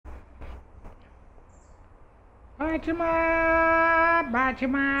Batman,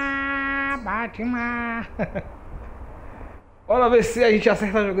 Batman, Batman. Bora ver se a gente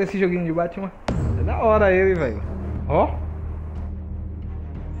acerta jogar esse joguinho de Batman. É da hora ele, velho. Ó.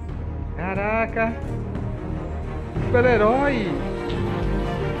 Caraca. Super-herói.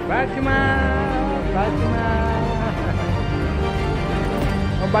 Batman, Batman.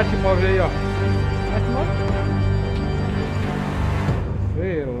 Olha o Batmóvel aí, ó. Batmóvel.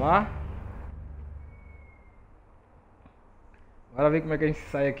 Sei lá. Bora ver como é que a gente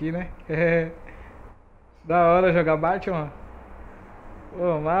sai aqui, né? Da hora jogar Batman.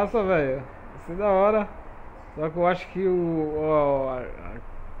 Pô, massa, velho. Isso é da hora. Só que eu acho que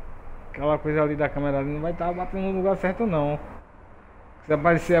aquela coisa ali da câmera ali não vai estar batendo no lugar certo, não. Se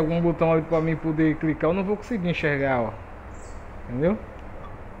aparecer algum botão ali pra mim poder clicar, eu não vou conseguir enxergar, ó. Entendeu?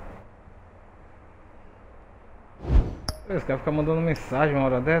 Os caras ficam mandando mensagem uma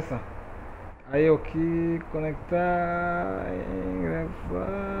hora dessa. Aí eu aqui, conectar, gravar.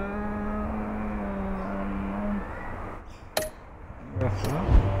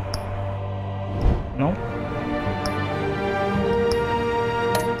 Não?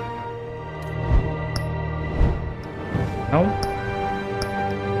 Não?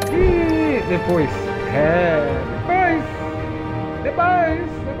 E depois?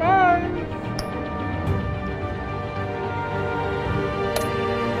 Depois.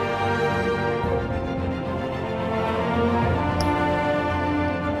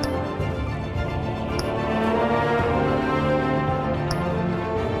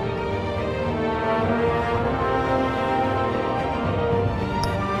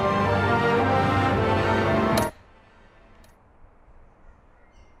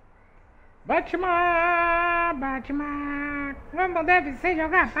 Batman, como deve ser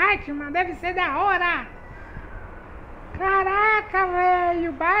jogar Batman, deve ser da hora. Caraca,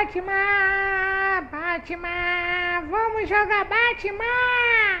 velho, Batman, vamos jogar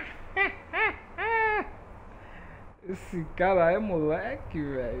Batman. Esse cara é moleque,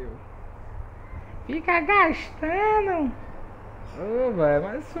 velho. Fica gastando. Ô, velho,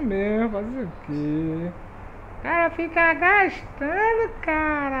 mas isso mesmo, fazer o quê? Cara, fica gastando,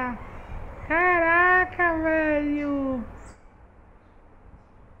 cara. Caraca, velho.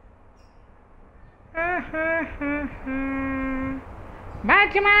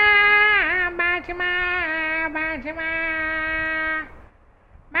 Batman.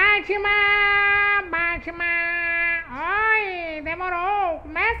 Oi, demorou.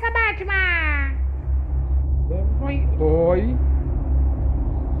 Começa, Batman. Oi.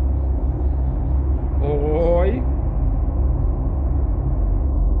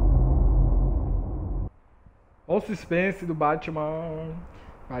 Olha o suspense do Batman.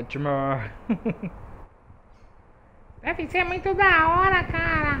 Deve ser muito da hora,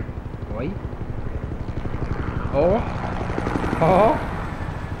 cara. Oi. Ó.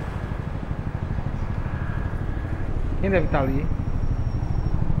 Quem deve estar ali?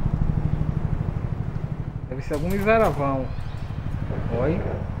 Deve ser algum miseravão. Oi.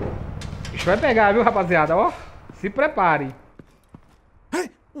 O bicho vai pegar, viu, rapaziada? Ó. Se prepare.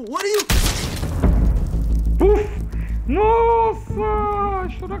 Hey, what are you... Puf! Nossa!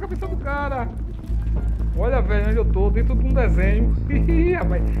 Estourou a cabeça do cara. Olha, velho, onde eu tô, dentro de um desenho.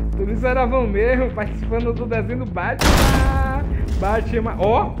 Rapaz, tô miserável mesmo, participando do desenho do Batman.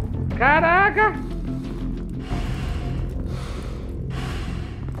 Ó! Caraca!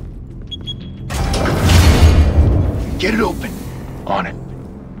 Get it open. On it.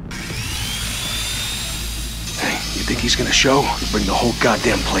 Hey, you think he's gonna show? He'll bring the whole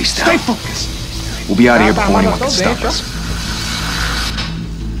goddamn place down. Stay focused. We'll be out of here before anyone can stop us.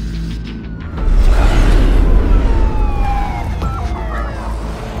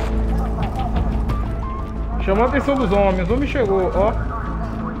 Chamou a atenção dos homens. O homem chegou, ó. Oh,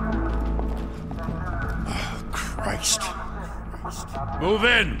 Christ. Move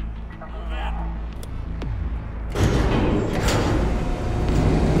in.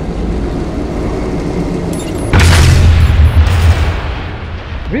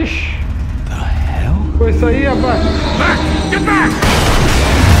 Vixe. The hell? Foi isso aí, rapaz. Get back!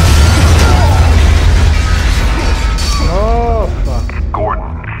 Nossa.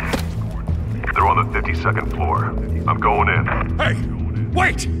 Gordon. They're on the 52nd floor. I'm going in. Hey!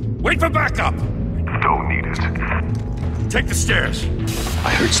 Wait! Wait for backup! Don't need it. Take the stairs.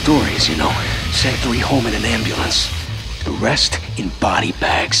 I heard stories, you know. Sent 3 home in an ambulance. The rest in body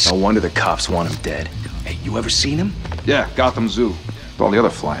bags. No wonder the cops want him dead. Hey, you ever seen him? Yeah, Gotham Zoo. With all the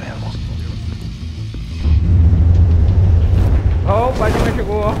other flying animals. Ó, o Batman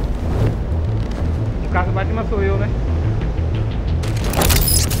chegou, ó. No caso, o Batman sou eu, né?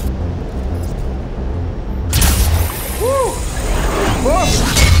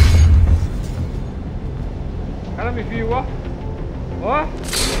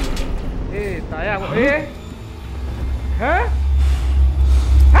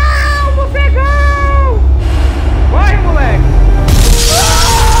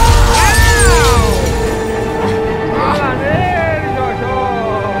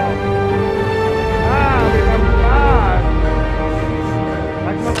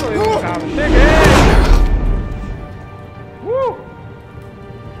 vítima sou eu, cara. Cheguei!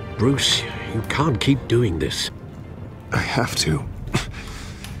 Bruce, you can't keep doing this. I have to.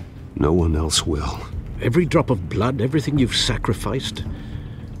 No one else will. Every drop of blood, everything you've sacrificed.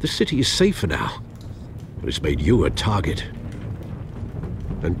 The city is safer now. But it's made you a target.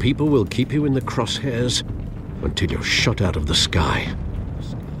 And people will keep you in the crosshairs until you're shot out of the sky.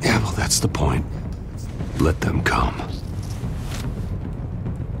 Yeah, well, that's the point. Let them come.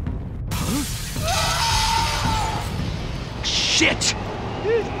 Shit!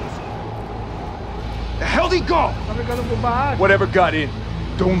 The hell'd he go? Tá pegando por baixo. Whatever got in,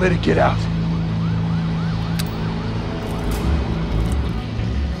 don't let it get out.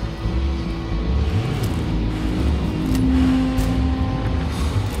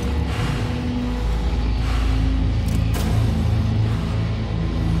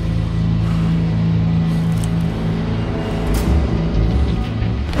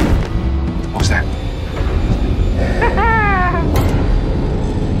 What was that?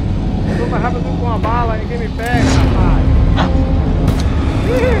 Eu tô mais rápido com uma bala, ninguém me pega, rapaz.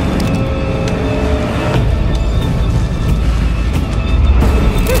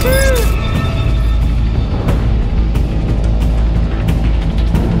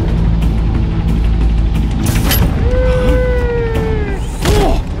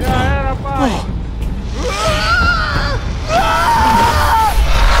 Já era, pai.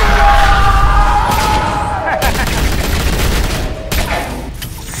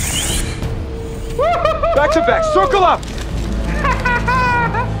 Back to back, circle up!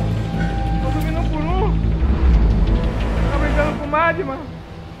 Tô subindo um por um. Tá brincando com o Madman.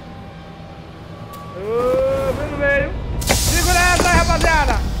 Vem no meio. Segura essa aí,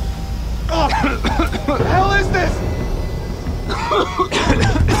 rapaziada. What the hell is this?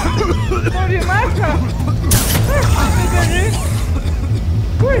 Tô de máscara. Entendi.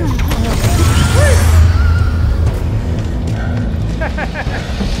 Ui. Ui.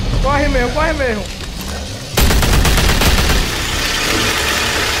 Corre mesmo, corre mesmo.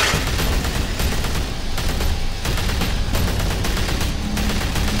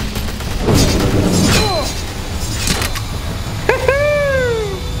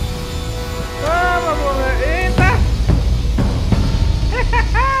 Vamos, moleque. Eita.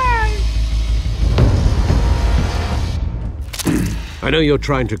 I know you're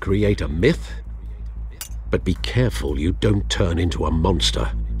trying to create a myth, but be careful you don't turn into a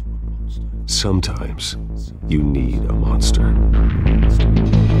monster. Sometimes you need a monster.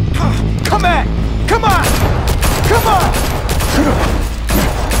 Come at! Come on! Come on!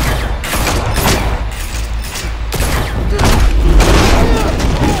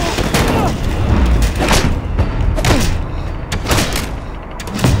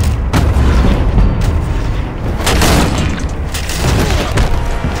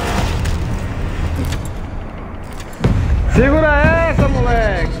 Segura essa,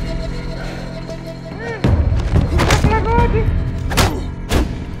 moleque.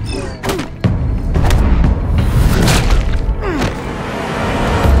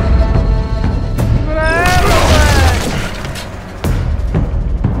 Segura ela, moleque.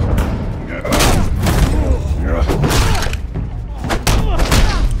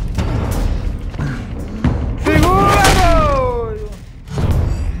 Segura, doido.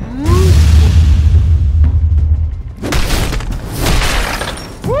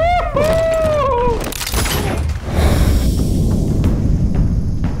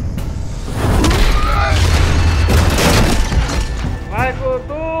 Vai com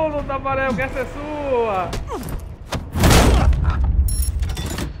tudo, Taparel, que essa é sua!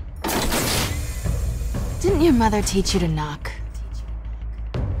 Didn't your mother teach you to knock?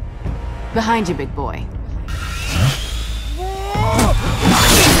 Behind you, big boy.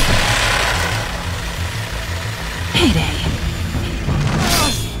 Heyday.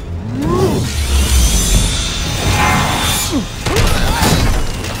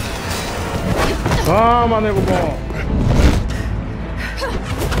 Toma, nego bom!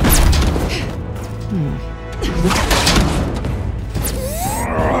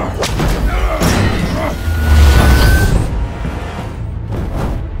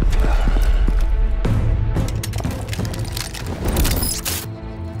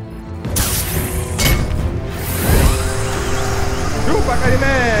 Chupa, Carimé!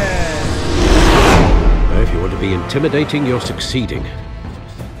 If you want to be intimidating, you're succeeding.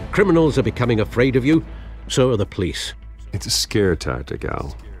 Criminals are becoming afraid of you, so are the police. It's a scare tactic,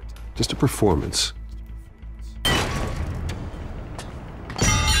 Al. Just a performance.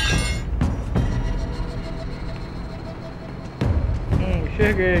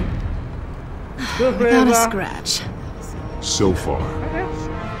 Cheguei. Without a Surpresa! scratch. So far.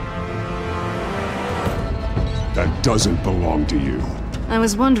 That doesn't belong to you. I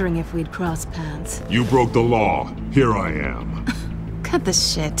was wondering if we'd cross paths. You broke the law. Here I am. Cut the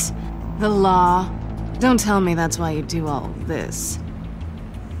shit. The law. Don't tell me that's why you do all this.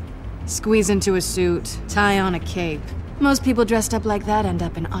 Squeeze into a suit, tie on a cape. Most people dressed up like that end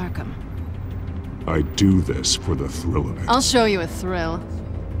up in Arkham. I do this for the thrill of it. I'll show you a thrill.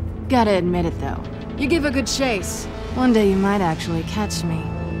 Gotta admit it, though. You give a good chase. One day you might actually catch me.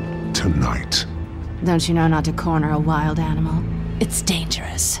 Tonight. Don't you know not to corner a wild animal? It's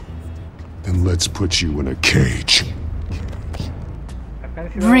dangerous. Then let's put you in a cage.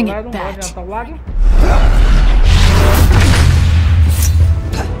 Bring it back.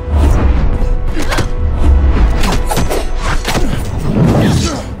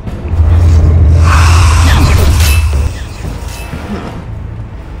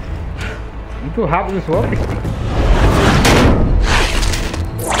 Muito rápido isso, homem.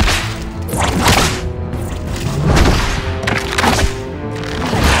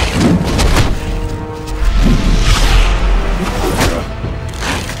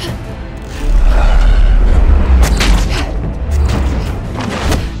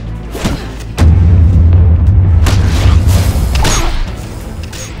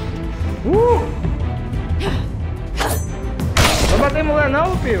 Não vai bater mulher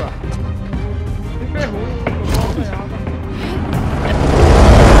não, Piva.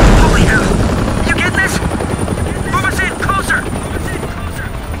 Over here! You get this? Move us in closer!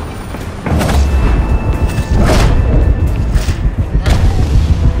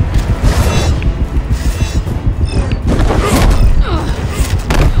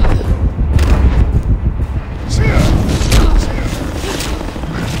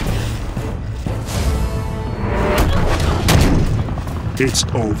 It's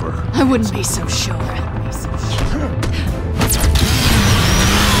over. I wouldn't be so sure.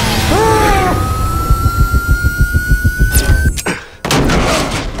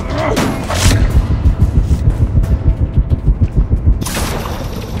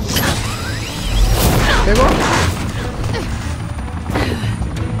 Pegou?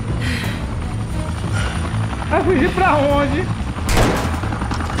 Vai fugir pra onde?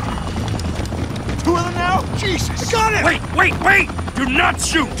 Two of them now? Jesus! Got it! Wait! Do not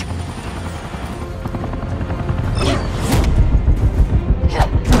shoot!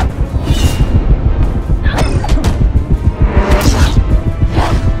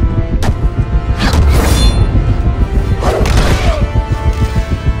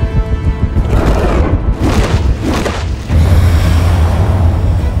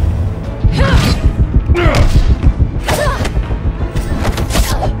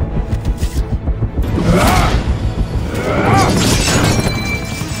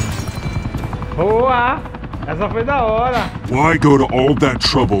 Boa! Essa foi da hora. Why go to all that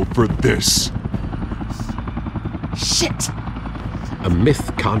trouble for this? Shit! A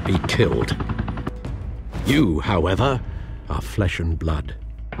myth can't be killed. You, however, are flesh and blood.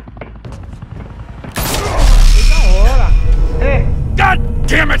 Foi da hora. Ei, God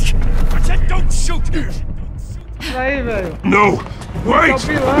damn it! I said don't shoot! aí, velho. No! É o Wait!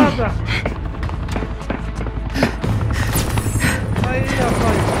 pilantra. Aí,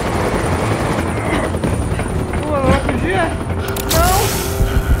 rapaz. Pô, ela vai fugir? Não!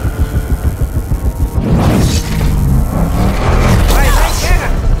 Vai, pega!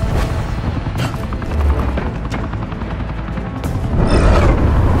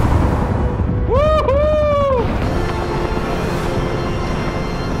 Uhul!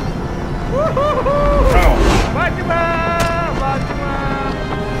 Uhul! Batman!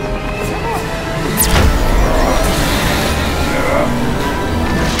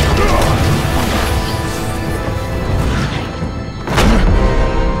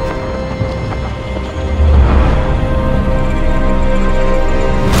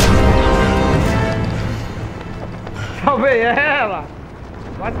 Salvei ela!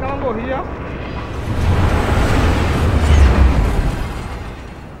 Quase que ela morria.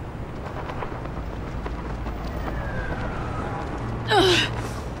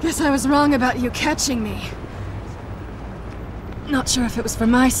 Guess I was wrong about you catching me. Not sure if it was for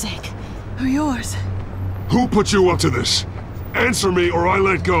my sake or yours. Who put you up to this? Answer me or I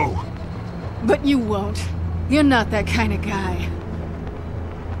let go. But you won't. You're not that kind of guy.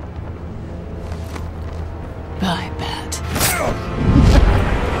 I bet.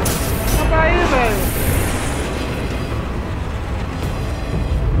 Tá aí, velho.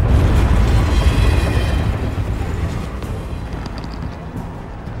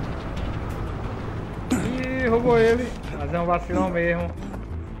 Ih, roubou ele. Mas é um vacilão mesmo.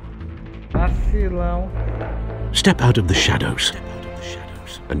 Vacilão. Step out of the shadows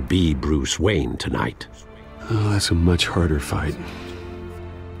and be Bruce Wayne tonight. Oh, that's a much harder fight.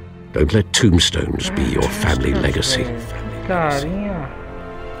 Don't let tombstones be your family legacy. Carinha.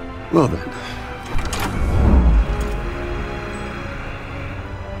 Well then.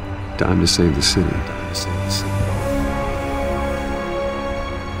 Time to save the city.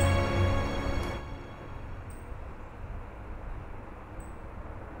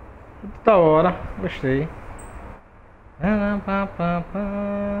 Da hora, gostei.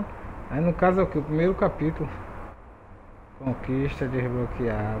 Aí no caso é o que? O primeiro capítulo. Conquista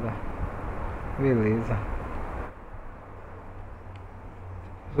desbloqueada. Beleza.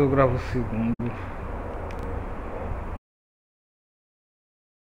 Eu gravo o segundo.